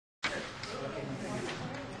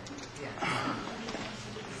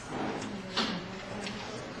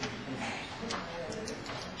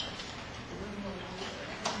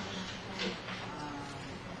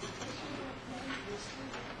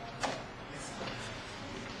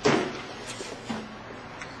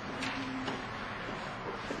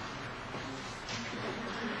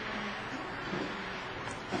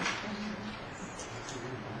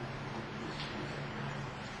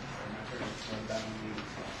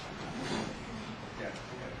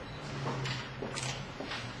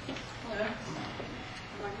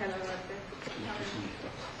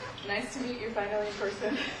Nice to meet you finally in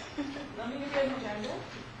person. Let me give you an agenda.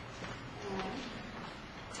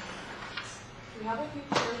 We have a few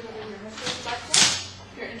chairs over here, Mr. Selector.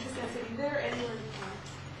 If you're interested in sitting there, anywhere you can.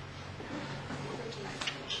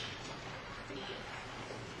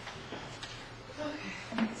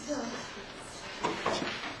 Okay, so.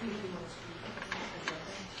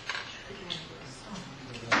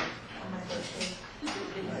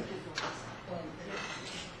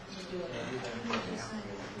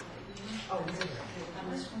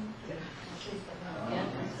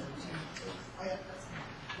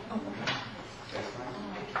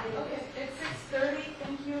 Okay, it's 6:30.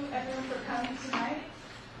 Thank you everyone for coming tonight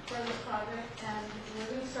for the project, and we're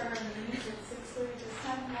going to start our meetings at 6:30 this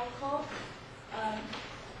time. Roll call.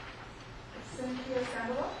 Cynthia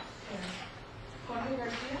Sandoval. Jorge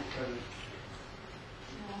Garcia.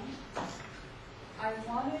 No. I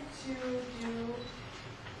wanted to do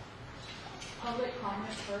public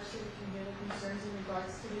comment first so we can hear the concerns in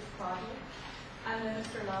regards to this project. And then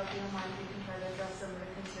Mr. Lau, if you don't mind, you can try to address some of the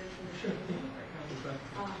concerns from the community.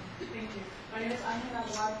 Thank you. My name is Angela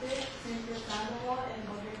Duarte, Cynthia Sandoval, and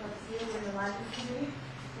Jorge Garcia. We're in the Land Use Committee.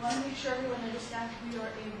 We want to make sure everyone understands we are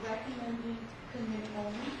a recommending committee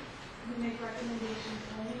only. We make recommendations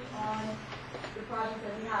only on the project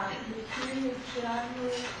that we have. The hearing is July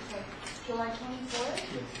 24th.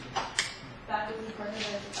 That was in front of the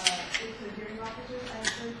hearing officers. I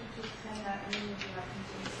encourage you to attend that meeting if you have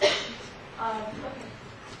concerns. Okay,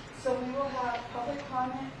 so we will have public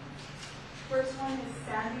comment. First one is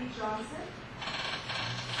Sandy Johnson.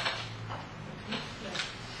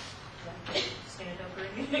 Stand up or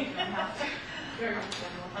anything?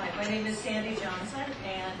 Hi, my name is Sandy Johnson,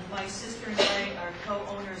 and my sister and I are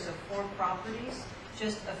co-owners of 4 properties,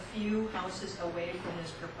 just a few houses away from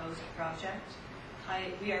this proposed project.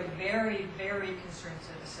 We are very, very concerned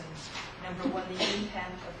citizens. Number one, the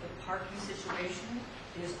impact of the parking situation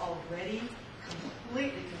is already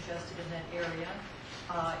completely congested in that area.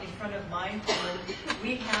 In front of my home,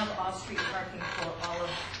 we have off-street parking for all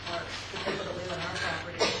of the people that live on our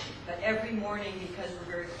property. But every morning, because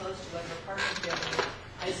we're very close to other parking buildings,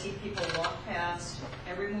 I see people walk past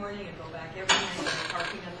every morning and go back every morning. They're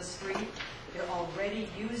parking on the street. They're already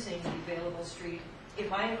using the available street.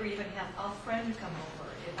 If I ever even have a friend come over,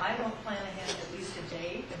 if I don't plan ahead at least a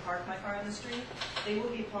day and park my car on the street, they will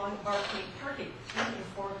be parking 3 and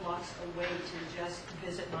 4 blocks away to just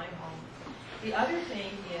visit my home. The other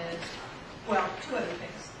thing is, well, 2 other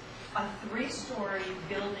things. A 3-story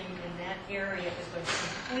building in that area is going to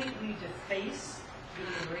completely deface the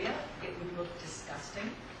area. It would look disgusting.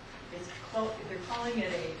 They're calling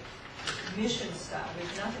it a mission style.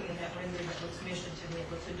 There's nothing in that rendering that looks mission to me.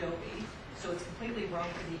 It looks Adobe. So it's completely wrong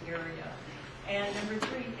for the area. And number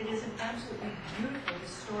 3, it is an absolutely beautiful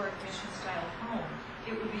historic mission style home.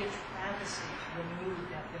 It would be a travesty to remove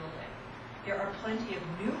that building. There are plenty of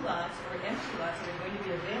new lots or empty lots that are going to be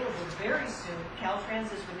available very soon. Caltrans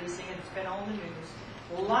is releasing it. It's been all in the news.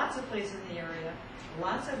 Lots of places in the area,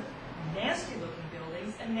 lots of nasty-looking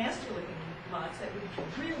buildings and nasty-looking lots that would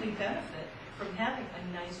really benefit from having a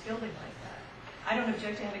nice building like that. I don't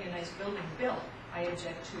object to having a nice building built. I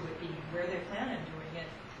object to it being where they plan on doing it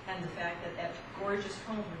and the fact that that gorgeous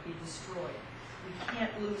home would be destroyed. We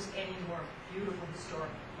can't lose any more beautiful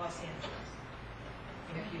historic Los Angeles.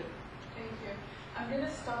 Thank you. Thank you. I'm going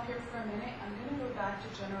to stop here for a minute. I'm going to go back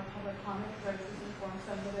to general public comment because I was informed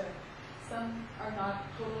some are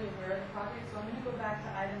not totally aware of the project. So I'm going to go back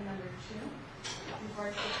to item number 2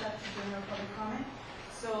 before I switch that to general public comment.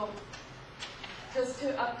 So just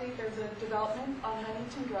to update, there's a development on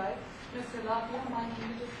Huntington Drive. Mr. Lau, if you don't mind,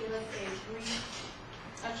 can you just give us a brief,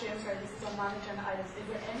 actually, I'm sorry, this is on non-agenda items. Is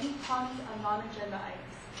there any comments on non-agenda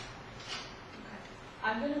items? Okay.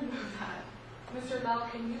 I'm going to move that. Mr.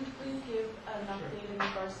 Lau, can you please give an update in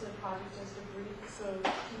regards to the project, just a brief, so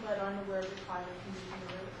people that aren't aware of the project can be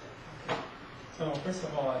familiar with it? Okay. So first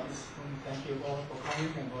of all, I just want to thank you all for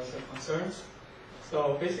coming and voice your concerns.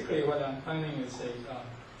 So basically what I'm planning is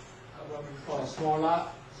what we call a small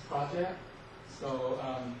lot project. So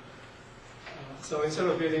so instead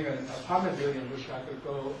of building an apartment building, which I could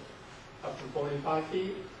go up to 45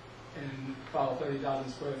 feet and about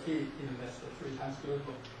 30,000 square feet, that's 3 times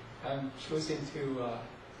beautiful. I'm choosing to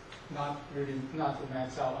not to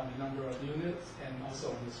max out on the number of units and also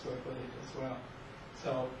on the square footage as well.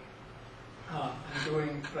 So I'm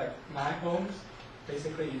doing like 9 homes,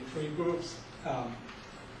 basically in 3 groups.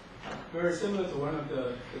 Very similar to one of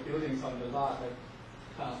the buildings on the lot.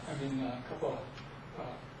 A couple of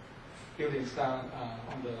buildings down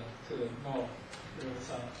to the north. There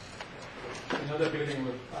was another building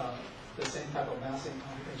with the same type of massing.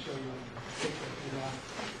 I can show you a picture if you want.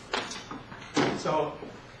 So,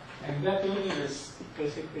 and that building is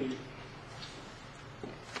basically,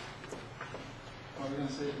 we're going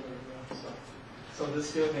to see it very well. So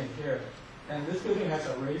this building here, and this building has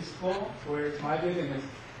a raised floor, whereas my building is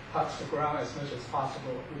touch the ground as much as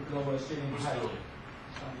possible with lower ceiling height.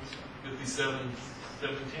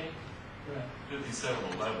 5717? Right.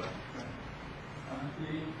 5711.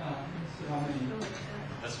 See how many?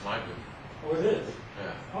 That's my building. Oh, it is?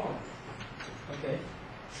 Yeah. Oh, okay.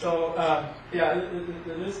 So, yeah,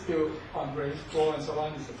 it is built on raised floor and so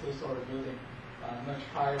on. It's a two-story building, much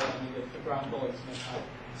higher. I mean, the ground floor is much higher.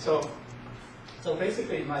 So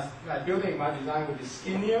basically, my building, my design would be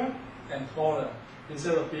skinnier and taller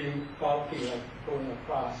instead of being bulky like going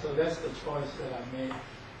across. So that's the choice that I made,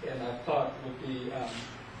 and I thought would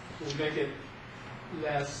make it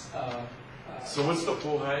less. So what's the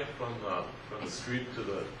full height from the street to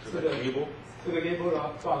the gable? To the gable,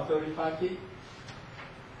 about 35 feet.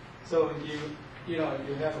 So you know, if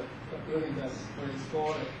you have a building that's very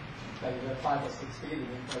small, like you have 5 or 6 feet, and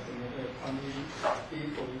then have another 20 feet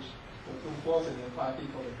for each, for 2 floors, and then 5 feet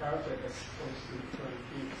for the parapet, that's close to 30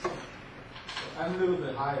 feet. So I'm a little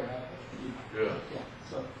bit higher. Yeah.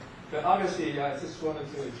 So, but obviously, I just wanted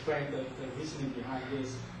to explain the reasoning behind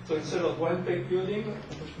this. So instead of one big building,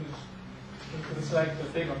 which is like the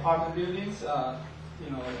big apartment buildings, you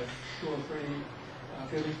know, like 2 or 3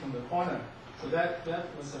 buildings from the corner. So that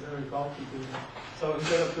was a very bulky building. So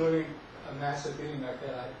instead of doing a massive building like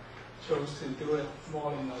that, I chose to do it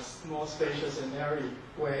more in a more spacious and airy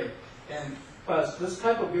way. And plus, this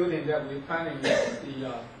type of building that we're planning is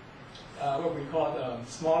the what we call the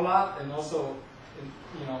small lot, and also,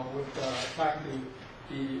 you know, with trying to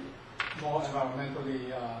be more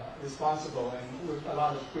environmentally responsible and with a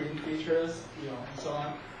lot of green features, you know, and so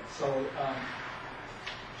on.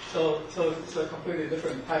 So it's a completely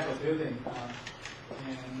different type of building.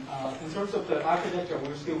 And in terms of the architecture,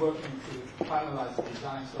 we're still working to finalize the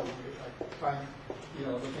design. So we're trying, you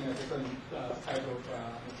know, looking at different type of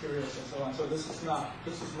materials and so on. So this is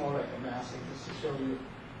more like a massing, just to show you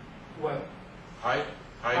what height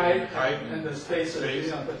and the space.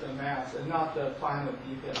 You know, the mass, and not the final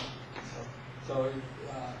detail. So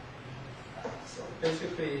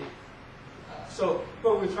basically, so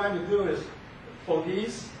what we're trying to do is, for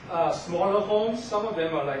these smaller homes, some of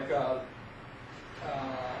them are like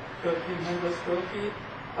 1,300 square feet,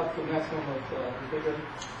 up to maximum of the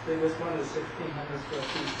biggest one is 1,600 square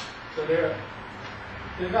feet. So they're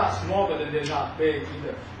not small, but they're not big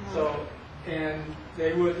either. So, and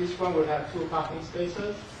each one would have 2 parking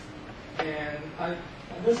spaces. And I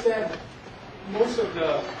understand most of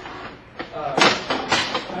the I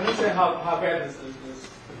understand how bad the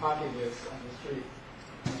parking is on the street.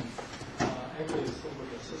 Actually, it's over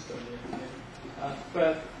the system.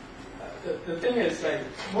 But the thing is, like,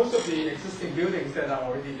 most of the existing buildings that are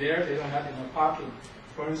already there, they don't have enough parking.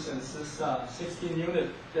 For instance, this 16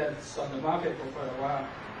 unit that's on the market for quite a while.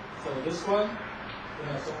 So this one, it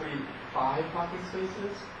has only 5 parking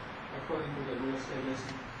spaces, according to the real estate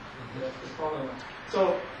listing. The following one. So,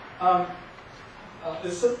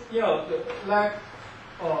 it's, you know, the lack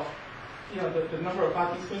of, you know, the number of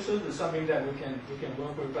parking spaces is something that we can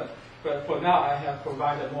work with. But for now, I have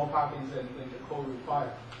provided more parking than the code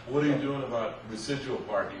requires. What are you doing about residual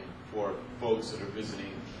parking for folks that are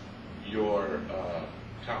visiting your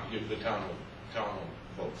the townhome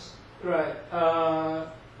folks? Right.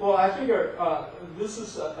 Well, I figure this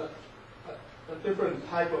is a different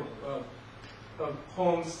type of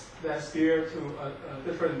homes that's geared to a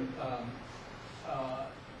different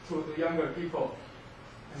to the younger people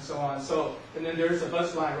and so on. So, and then there's a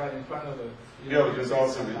bus line right in front of it. Yeah, because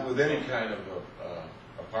also with any kind of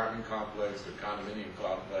apartment complex or condominium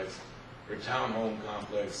complex or townhome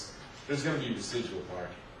complex, there's going to be residual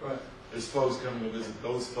parking. Right. There's folks coming to visit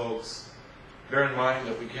those folks. Bear in mind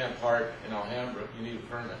that we can't park in Alhambra. You need a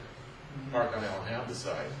permit. Park on the Alhambra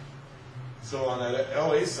side. So on that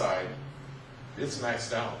LA side, it's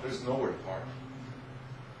maxed out. There's nowhere to park.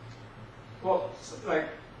 Well, like,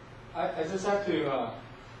 I just have to,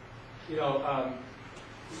 you know,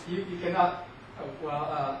 you cannot,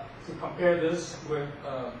 to compare this with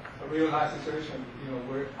a real life situation, you know,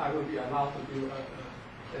 where I would be allowed to do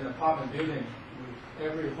an apartment building with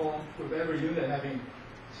every home, with every unit having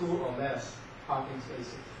 2 or less parking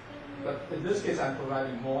spaces. But in this case, I'm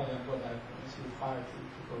providing more than what I was required to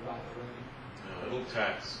provide already. It'll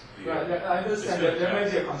tax. Right, I understand that there may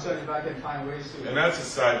be a concern if I can find ways to. And that's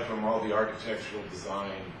aside from all the architectural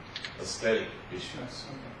design, aesthetic issues.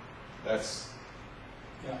 Okay. That's.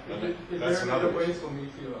 Yeah, And if that's there are another other ways for me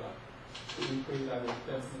to increase, I will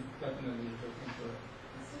definitely look into it.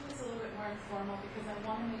 do this a little bit more informal because I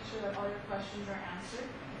want to make sure that all your questions are answered.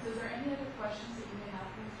 So is there any other questions that you may have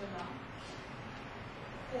for Mr. Lau?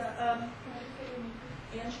 Yeah, Can I just get your name,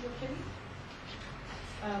 please? Angela Kitty.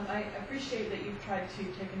 I appreciate that you've tried to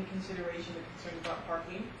take into consideration the concern about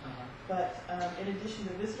parking, but in addition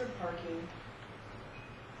to visitor parking,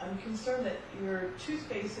 I'm concerned that your 2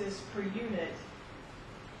 spaces per unit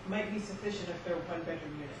might be sufficient if they're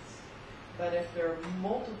 1-bedroom units. But if there are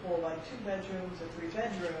multiple, like 2 bedrooms or 3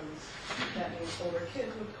 bedrooms, that means older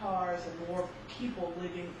kids with cars and more people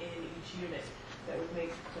living in each unit. That would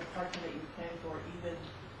make the parking that you plan for even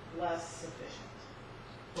less sufficient.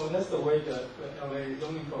 Well, that's the way the LA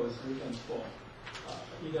zoning code is written for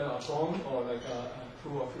either a home or like a 2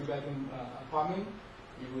 or 3 bedroom apartment.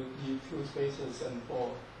 You would need 2 spaces, and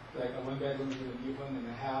for like a 1 bedroom, you would need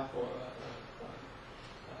 1.5, or a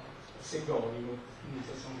single, you would need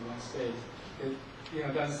just only 1 space.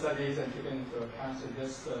 Done studies and taken into account, and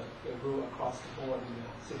that's the rule across the board in the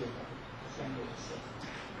city of Los Angeles.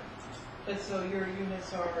 But so your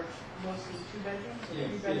units are mostly 2 bedrooms or 3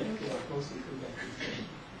 Yes, bedrooms? yeah, mostly 2 bedrooms. Any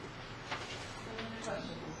other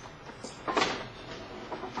questions?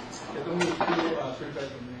 There's only 2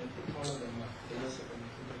 3-bedroom units, one of them, the rest of them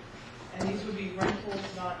are 2 bedrooms. And these would be rentals,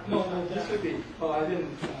 not... No, this would be, I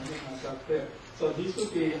didn't make myself clear. So these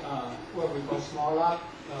would be what we call small lot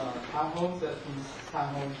townhomes, that these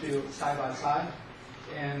townhomes built side by side,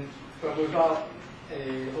 but without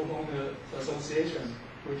a homeowner association,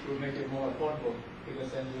 which would make it more affordable,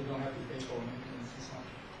 because then you don't have to pay for maintenance and so on.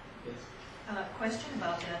 Yes. Question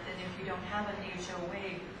about that, then if you don't have an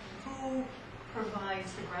HOA, who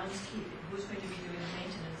provides the groundskeeping? Who's going to be doing the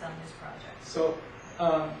maintenance on this project? So,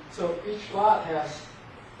 so each lot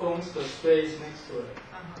owns the space next to it.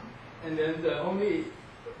 And then the only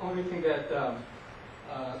thing that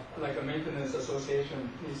like a maintenance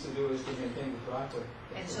association needs to do is to maintain the driveway.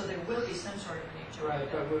 And so there will be some sort of an HOA.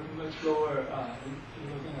 Right, but with much lower,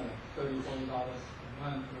 you're looking at like $30, $40 a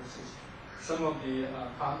month versus some of the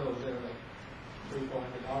condos that are like $300, $400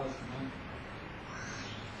 a month.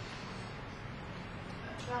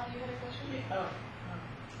 Val, you had a question?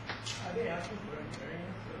 Are they asking for a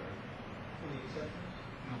variance or any exceptions?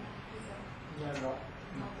 No. Not at all.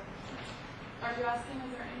 No. Are you asking,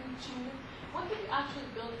 is there any changes? What could you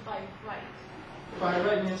actually build by right? By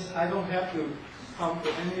right means I don't have to come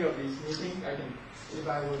to any of these meetings. I can, if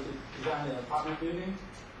I were to design an apartment building,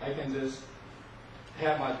 I can just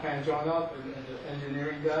have my plan drawn up and the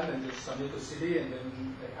engineering done and just submit to the city, and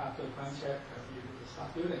then after the plan check, I'll be able to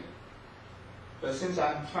start building. But since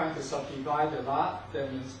I'm trying to subdivide the lot,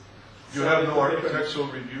 that means... You have no architectural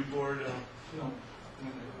review board? No.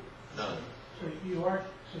 None. So you are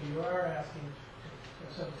asking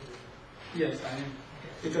for subdivision? Yes, I am.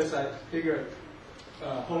 Because I figure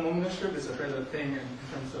home ownership is a better thing in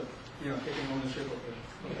terms of, taking ownership of it.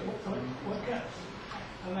 What kind,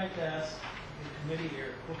 I'd like to ask the committee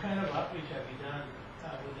here, what kind of outreach have you done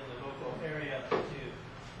within the local area to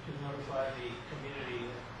notify the community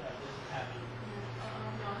that this is happening?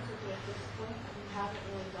 I'll be honest with you, at this point, we haven't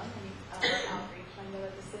really done any outreach. I know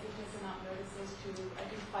that the city has sent out notices to, I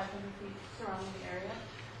think, 500 feet surrounding the area.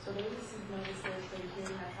 So they received notices for the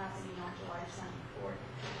hearing that's happening on July 24th.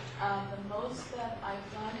 The most that I've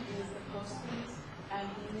done is the postings and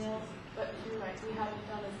emails, but you're right, we haven't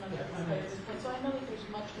done as much as this. So I know that there's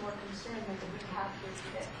much more concern that we have here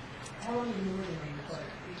today. How long have you been working on this project?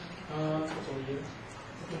 A couple of years.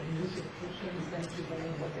 Okay, and this is the first time you've been to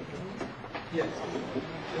what they're doing? Yes.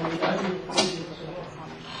 Why do you do it so long?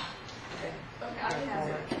 Okay, I can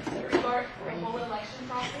answer. Regarding the whole election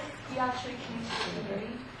process, he actually came to the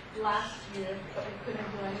committee last year, but we couldn't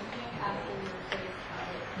do anything after we were finished.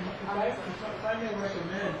 If I may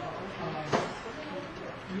recommend,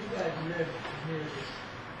 you guys live near this.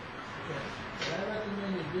 Okay. What I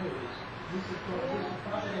recommend you do is, this is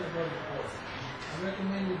probably going to go to the board. I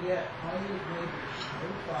recommend you get all your neighbors,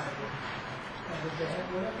 notify them, and if they have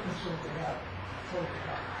whatever concerns they have, talk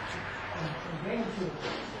about it. And bring it to the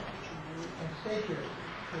board. And state your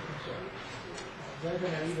concern. They're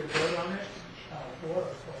going to either vote on it, for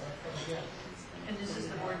or against. And this is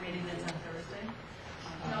the board meeting that's on Thursday?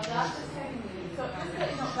 No, that's the second meeting. So just so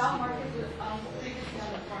you know, Val Marcus was previously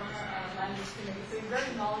on the former land use committee, so he's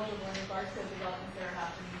very knowledgeable in regards to developments that are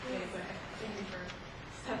happening today. So thank you for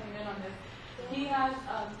stepping in on this. He has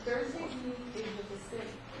Thursday's meeting is with the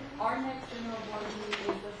city. Our next general board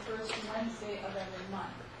meeting is the first Wednesday of every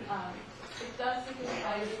month. It does take us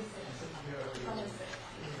 5 days on the 6th.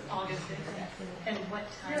 August 6th. And what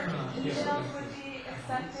Your time? emails would be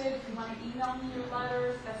accepted, if you want to email me your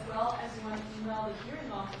letters, as well as you want to email the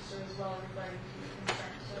hearing officer as well regarding to your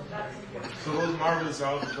concerns, so that's important. So those marvelous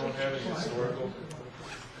houses don't have any historical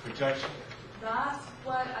protection? That's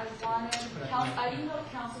what I wanted, I emailed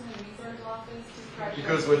Councilman Weezer's office to try to.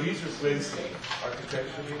 Because what he's replacing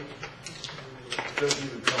architecturally doesn't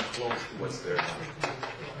even come close to what's there now.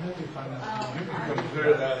 You can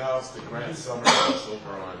compare that house to Grant Summer House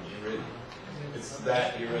over on Meridian. It's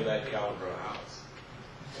that era, that caliber of house.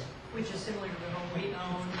 Which is similar to the home we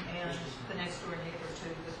own and the next door neighbor to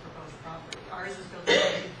this proposed property. Ours was built in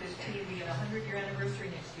 1915. We get a 100-year anniversary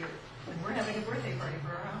next year. And we're having a birthday party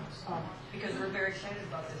for our house because we're very excited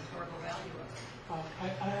about the historical value of it. I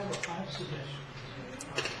have a suggestion.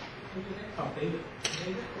 Oh, David.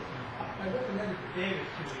 David? I recommended to David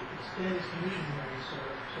to extend his commission hearing so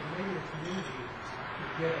maybe the community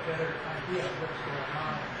could get a better idea of what's going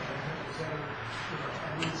on and better,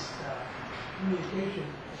 at least communication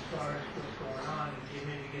as far as what's going on and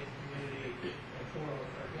maybe get the community for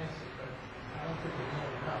or against it, but I don't think we know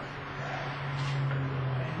enough.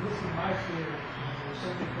 And this is my fear, there's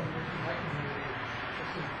something from my community,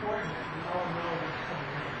 it's important that we all know what's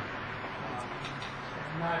coming in.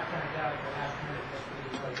 And not kind of out at the last minute that we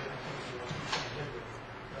like to think something different.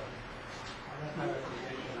 So that's my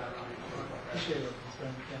recommendation. I don't know. Appreciate it,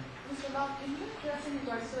 concern, yeah. Mr. Lau, can you address in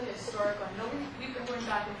regards to the historical? I know we've been going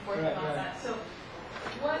back and forth Right, about right. that. So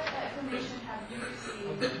what information have you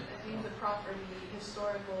received that deems the property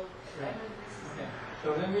historical evidence? Okay,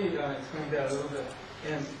 so let me explain that a little bit.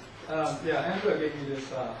 And yeah, Angela gave me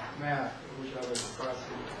this map, which I was surprised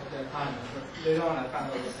at that time. But later on, I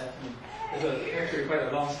found out what's happening. There's actually quite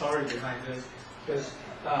a long story behind this, because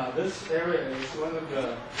this area is one of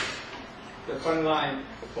the front line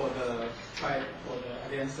for the fight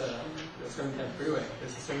against the 710 freeway.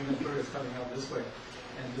 This 710 freeway is coming out this way,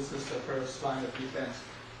 and this is the first line of defense.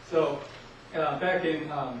 So back in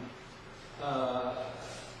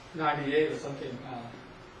 98 or something,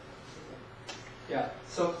 yeah.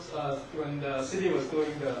 So when the city was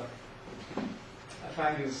doing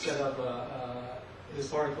trying to set up a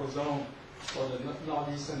historical zone for the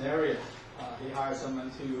northeastern area, they hired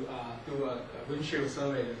someone to do a windshield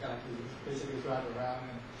survey to kind of basically drive around,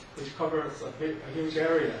 and which covers a huge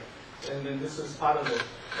area. And then this is part of it.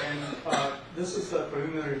 And this is a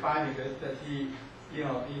preliminary finding that he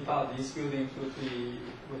thought these buildings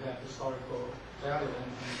would have historical value,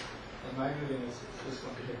 and my building is this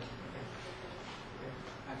one here.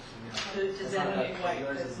 Okay. Does that mean white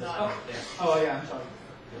that's not? Oh yeah, I'm sorry.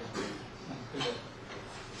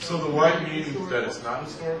 So the white means that it's not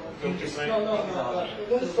historical? Is that what you're saying? No.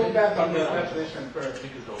 Let's go back on the definition first.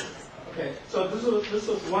 Okay, so this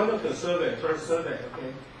was one of the first survey,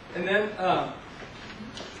 okay? And then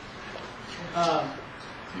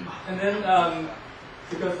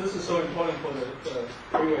because this is so important for the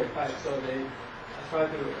freeway type, so they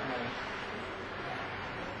tried to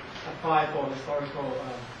apply for historical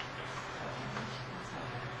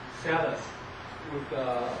status with the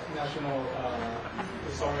National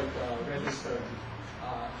Historic Register,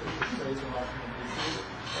 which is based in Washington, D.C.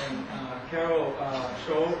 And Carol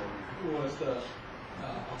Shaw, who was the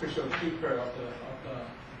official keeper of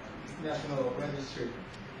the National Registry,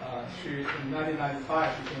 in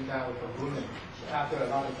 1995, she came down with a ruling after a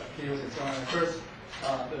lot of appeals and so on. At first,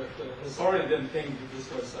 the historian didn't think that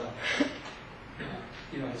this was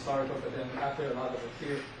historical, but then after a lot of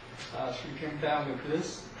appeals, she came down with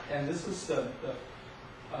this. And this is the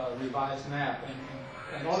revised map,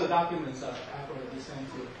 and all the documents are accurately sent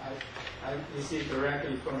to. I received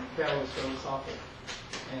directly from Carol Show's office,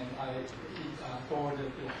 and I forwarded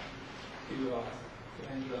it to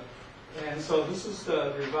Angela. And so this is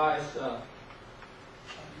the revised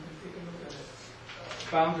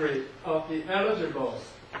boundary of the eligible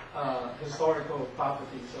historical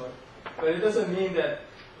property. So, but it doesn't mean that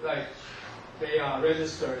they are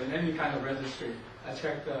registered in any kind of registry. I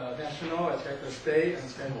checked the national, I checked the state, I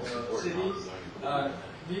checked the city.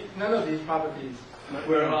 None of these properties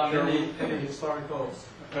were on any historical.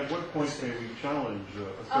 At what point may we challenge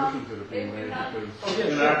assertions that are being made because sure.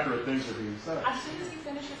 inaccurate things are being said? As soon as he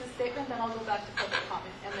finishes his statement, then I'll go back to public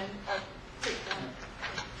comment, and then I'll take down.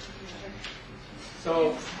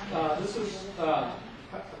 So this is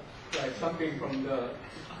something from the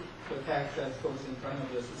text that goes in front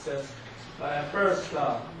of this. It says, at first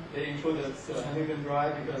they included Huntington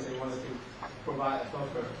Drive because they wanted to provide a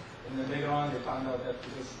buffer, and then later on they found out that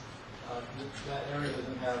because that area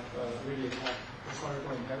doesn't have really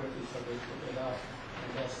historical integrity, so they took it out,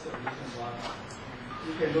 and that's the reason why.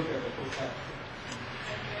 You can look at the full text.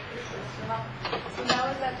 So now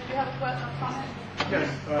is that, did you have a question or comment? Yes,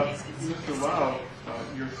 Mr. Lau,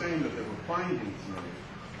 you're saying that there were findings made.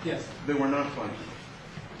 Yes. They were not findings.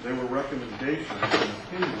 They were recommendations and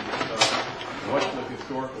opinions about what the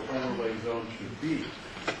historical overlay zone should be.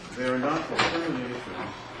 They are not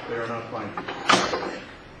determinations. They are not findings.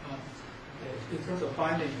 In terms of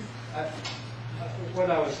findings, what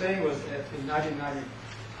I was saying was that in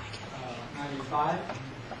 1995,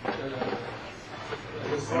 In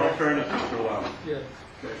all fairness, Mr. Lau, yes,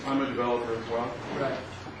 okay, I'm a developer as well. right,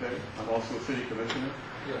 Okay, I'm also a city commissioner,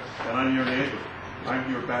 yes. and I'm your neighbor.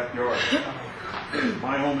 I'm your backyard.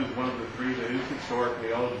 My home is one of the three that is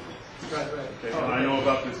historically eligible. Right. Okay, and I know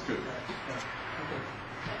about this too. Okay.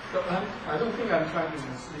 So I don't think I'm trying to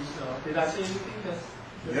mislead. Did I say anything that's...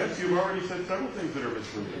 Yes, you've already said several things that are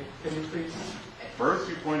misleading. Can you please? First,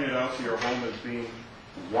 you pointed out to your home as being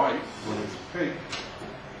white when it's pink.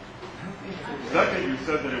 Second, you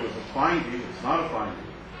said that it was a finding. It's not a finding.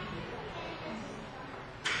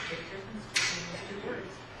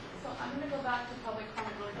 So I'm going to go back to public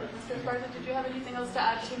comment really quick. Mr. Esparza, did you have anything else to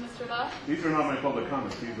add to Mr. Lau? These are not my public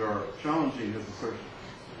comments. These are challenging his assertions.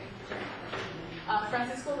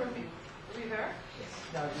 Francisco Rivera?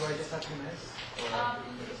 Now, do I just have 2 minutes?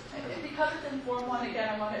 Because it's informal, and again,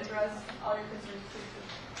 I want to address all your concerns, please.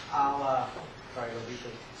 Sorry, go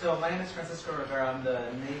briefly. So my name is Francisco Rivera. I'm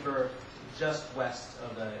the neighbor just west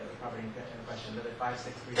of the property in question, the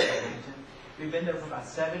 563 Washington. We've been there for about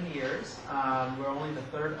 7 years. We're only the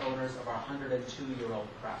third owners of our 102-year-old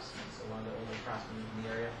Craftsman, so one of the older Craftsmen in the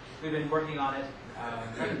area. We've been working on it,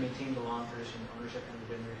 trying to maintain the long tradition of ownership, and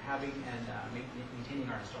we've been rehabbing and maintaining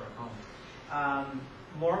our historic home.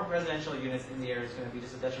 More residential units in the area is going to be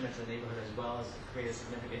just a detriment to the neighborhood as well as create a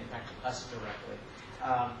significant impact to us directly.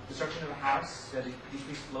 Construction of a house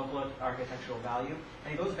decreased local architectural value,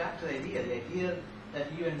 and it goes back to the idea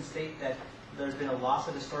that you even state that there's been a loss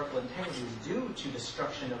of historical integrity due to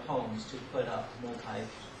destruction of homes to put up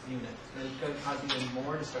multi-units. It's going to cause even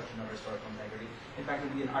more destruction of historical integrity. In fact,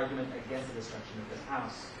 it would be an argument against the destruction of this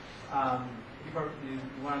house. You want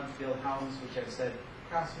to build homes, which I've said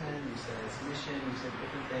Craftsman, you said its mission, you said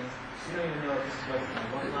different things. You don't even know if this is what it's going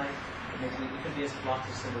to look like. It could be a block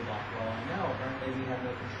of cinder block. Well, no, apparently we have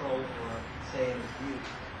no control or say in its use,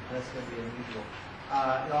 and that's going to be unusual.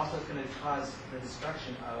 It also is going to cause the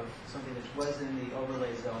destruction of something that was in the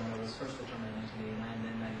overlay zone that was first determined in 1989 and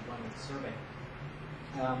then 91 with the survey.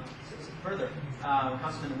 Further,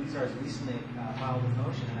 Councilman Weezer has recently filed a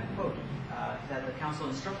motion, and I quote, that the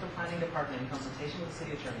council instruct the planning department in consultation with the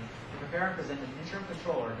city attorney to prepare and present an interim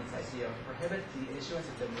control ordinance ICO to prohibit the issuance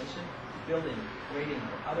of demolition, building, grading,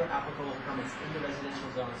 or other applicable permits in the residential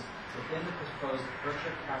zones within the proposed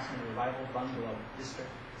Berkshire Craftsman Revival Bungalow District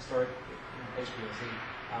Historic HPOC,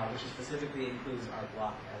 which specifically includes our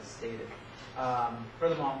block as stated.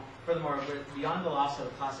 Furthermore, beyond the loss of a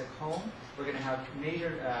classic home, we're going to have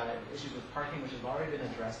major issues with parking, which have already been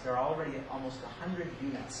addressed. There are already almost 100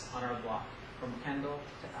 units on our block, from Kendall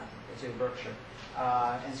to Berkshire,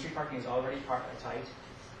 and street parking is already tight.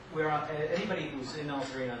 Anybody who's in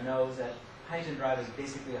Sereno knows that Huntington Drive is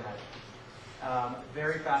basically a highway.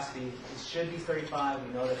 Very fast speed. It should be 35.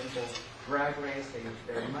 We know that people drag race.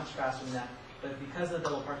 They're much faster than that. But because of the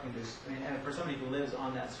double parking, and for somebody who lives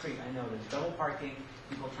on that street, I know there's double parking,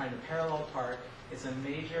 people trying to parallel park. It's a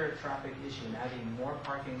major traffic issue, and adding more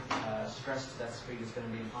parking stress to that street is going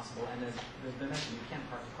to be impossible. And as has been mentioned, you can't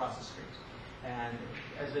park across the street. And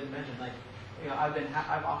as has been mentioned,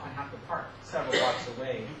 I've often have to park several blocks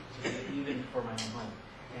away, even for my own home.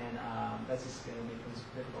 And that's just going to make things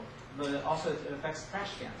difficult. But also it affects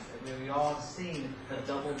trash cans. We all have seen the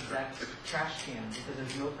double-decked trash cans because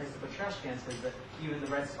there's no place to put trash cans because even the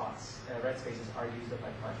red spaces are used up by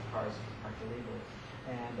cars parked illegally.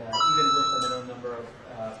 And even with the minimum number of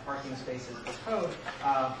parking spaces per code,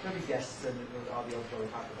 there'll be guests and all the overflow we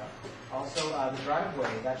talked about. Also, the driveway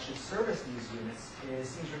that should service these units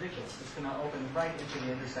seems ridiculous. It's going to open right into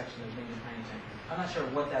the intersection of Main and Huntington. I'm not sure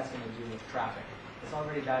what that's going to do with traffic. It's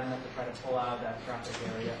already bad enough to try to pull out of that traffic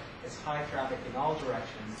area. It's high traffic in all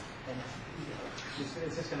directions, and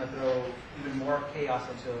it's just going to throw even more chaos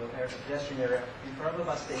into a pedestrian area in front of a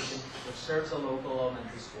bus station, which serves a local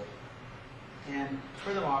elementary school. And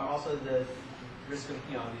furthermore, also the risk of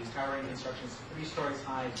these towering constructions 3 stories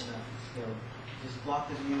high is going to just block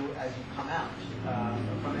the view as you come out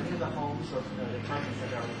from any of the homes or the apartments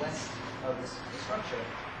that are west of the structure.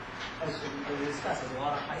 As we discussed, there's a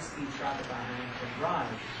lot of high-speed traffic on Huntington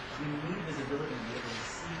Drive. We need visibility to be able to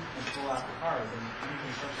see and pull out the cars, and any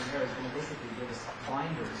construction there is going to basically give us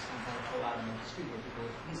blinders on how to pull out on the street where people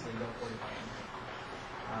would easily go 45 minutes.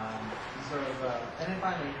 And then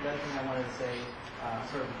finally, the other thing I wanted to say,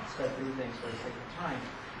 sort of sped through things for the sake of time,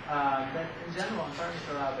 that in general, I'm sorry,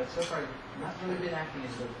 Mr. Lau, but so far, not really been acting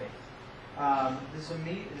in good faith. This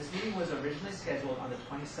meeting was originally scheduled on the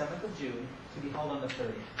 27th of June to be held on the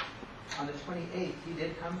 30th. On the 28th, he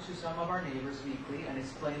did come to some of our neighbors weekly and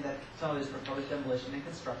explained that some of his proposed demolition and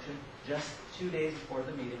construction just 2 days before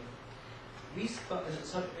the meeting. We spoke,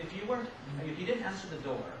 so if you didn't answer the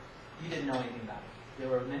door, you didn't know anything about it. There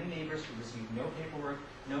were many neighbors who received no paperwork,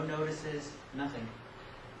 no notices, nothing.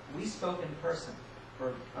 We spoke in person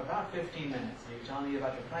for about 15 minutes. You were telling me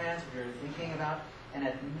about your plans, what you were thinking about, and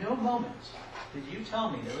at no moment did you tell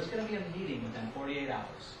me there was going to be a meeting within 48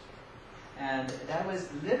 hours. And that was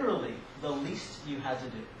literally the least you had to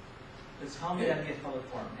do. It's tell me that get public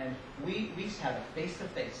forum. And we had a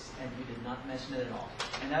face-to-face, and you did not mention it at all.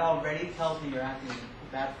 And that already tells me you're acting in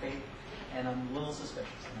bad faith, and I'm a little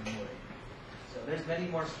suspicious, and I'm worried. So there's many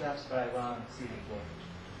more steps, but I want to see the floor.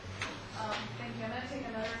 Thank you. I'm going to take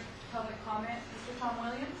another public comment. Mr. Tom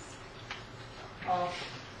Williams?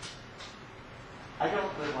 I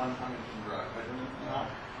don't live on Huntington Drive. I do not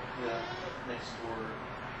live next door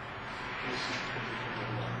to this particular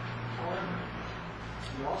one. However,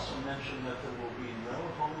 you also mentioned that there will be no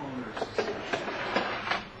homeowners association.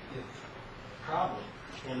 If probably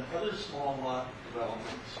in other small lot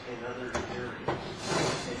developments in other areas,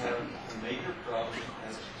 they have a major problem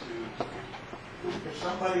as to if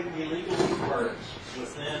somebody illegally parks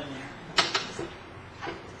within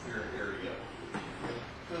your area,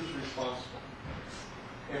 who's responsible?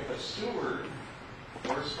 If a sewer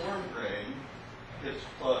or a storm drain gets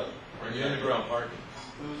plugged, Or the underground parking.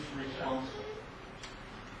 who's responsible?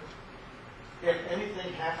 If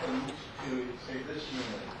anything happens to, say, this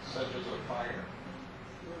unit, such as a fire,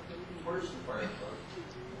 where's the fire plug?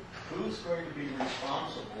 Who's going to be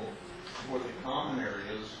responsible for the common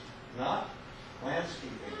areas, not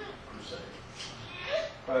landscaping per se,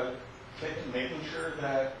 but making sure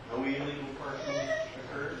that no illegal parking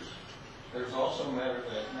occurs? There's also a matter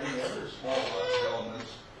that many other small lot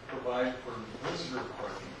developments provide for visitor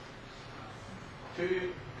parking.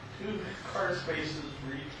 Two car spaces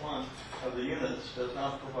for each one of the units does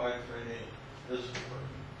not provide for any visitor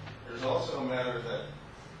parking. There's also a matter that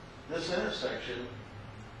this intersection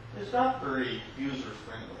is not very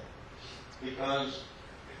user-friendly because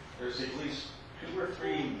there's at least 2 or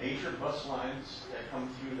 3 major bus lines that come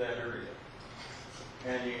through that area.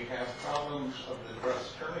 And you have problems of the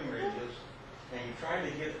bus turning radius, and you're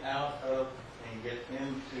trying to get out of and get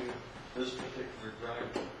into this particular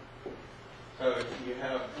driveway. So you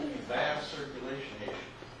have vast circulation issues.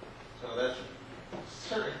 So that's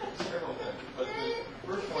several things. But the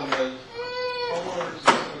first one is homeowners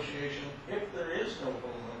association. If there is no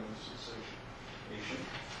homeowners association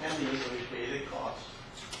and the associated costs,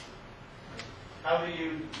 how do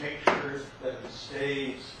you make sure that it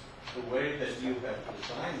stays the way that you have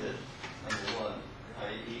designed it, number one,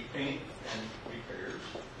 i.e. paint and repairs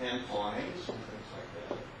and awnings and things like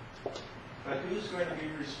that. But who's going to be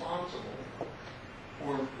responsible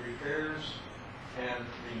for repairs and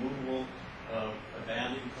removal of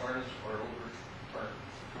abandoned cars or overparked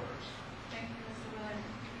cars? Thank you, Mr.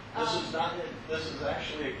 Williams. This is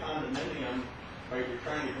actually a condominium where you're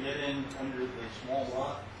trying to get in under the small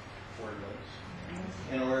lot ordinance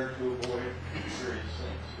in order to avoid various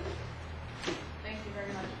things. Thank you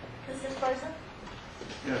very much. Mr. Sparsa?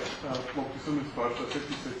 Yes, Mokasumi Sparsa,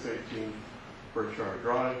 5618 Berkshire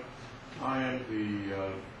Drive. I am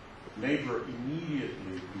the neighbor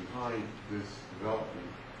immediately behind this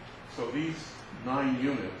development. So these 9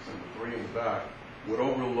 units and the 3 in the back would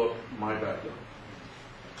overlook my backyard.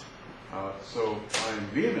 So I am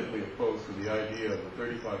vehemently opposed to the idea of a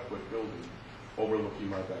 35-foot building overlooking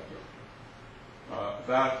my backyard.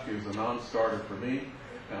 That is a non-starter for me,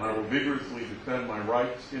 and I will vigorously defend my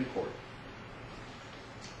rights in court.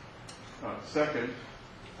 Second,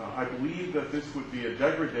 I believe that this would be a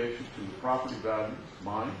degradation to the property values,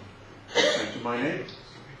 mine, and to my neighbors.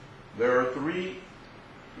 There are 3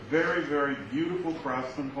 very, very beautiful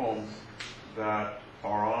Craftsman homes that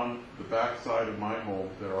are on the back side of my home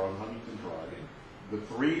that are on Huntington Drive. The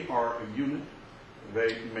 3 are a unit.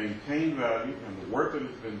 They maintain value, and the work that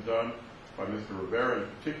has been done by Mr. Rivera in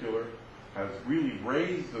particular has really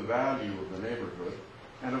raised the value of the neighborhood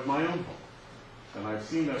and of my own home. And I've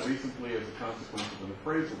seen that recently as a consequence of an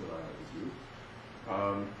appraisal that I had to do.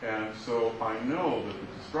 And so I know that the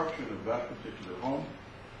destruction of that particular home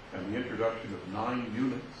and the introduction of 9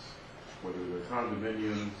 units, whether they're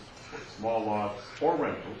condominiums or small lots or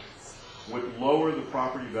rentals, would lower the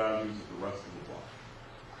property values of the rest of the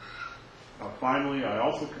block. Finally, I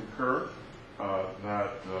also concur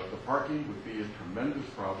that the parking would be a tremendous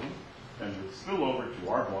problem and would spill over to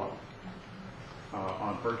our block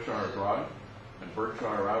on Berkshire Drive and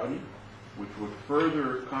Berkshire Avenue, which would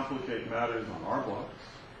further complicate matters on our blocks,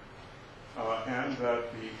 and that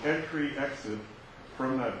the entry-exit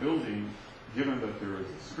from that building, given that there is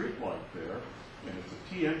a street light there, and it's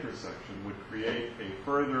a T intersection, would create a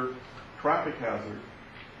further traffic hazard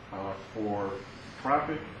for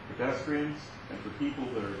traffic, pedestrians, and for people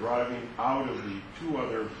that are driving out of the two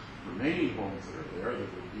other remaining homes that are there that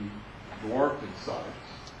would be dwarfed in size.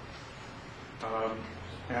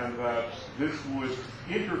 And that this would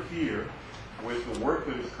interfere with the work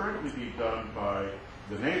that is currently being done by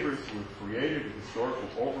the neighbors who have created a historical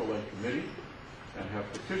overlay committee and have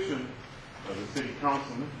petitioned the city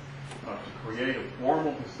councilman to create a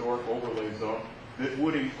formal historic overlay zone that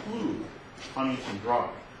would include Huntington Drive,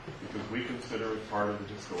 because we consider it part of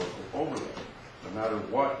the historical overlay. No matter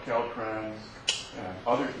what Caltrans and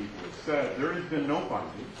other people have said, there has been no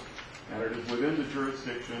findings, and it is within the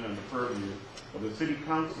jurisdiction and the purview of the city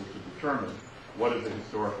council to determine what is a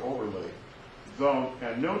historic overlay zone,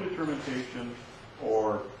 and no determination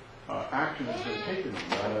or action has been taken on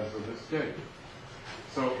that as of this day.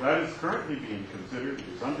 So that is currently being considered, it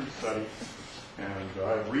is under study, and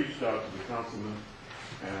I've reached out to the councilman,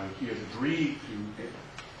 and he has agreed to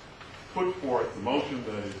put forth the motion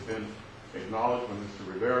that has been acknowledged by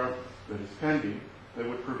Mr. Rivera that is pending, that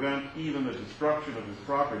would prevent even the destruction of his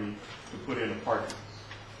property to put in apartments.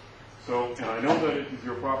 So, and I know that it is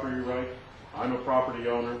your property right, I'm a property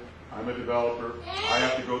owner, I'm a developer, I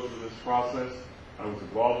have to go through this process. I was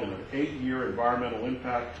involved in an 8-year environmental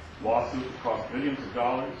impact lawsuit that cost millions of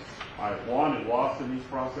dollars. I have won and lost in these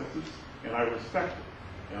processes, and I respect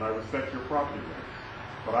it, and I respect your property rights.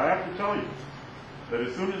 But I have to tell you that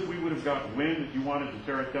as soon as we would have gotten wind that you wanted to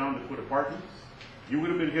tear it down to put apartments, you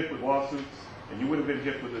would have been hit with lawsuits, and you would have been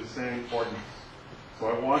hit with the same ordinance. So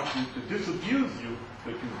I want you to disabuse you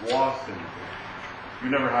that you've lost anything. You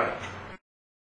never had it.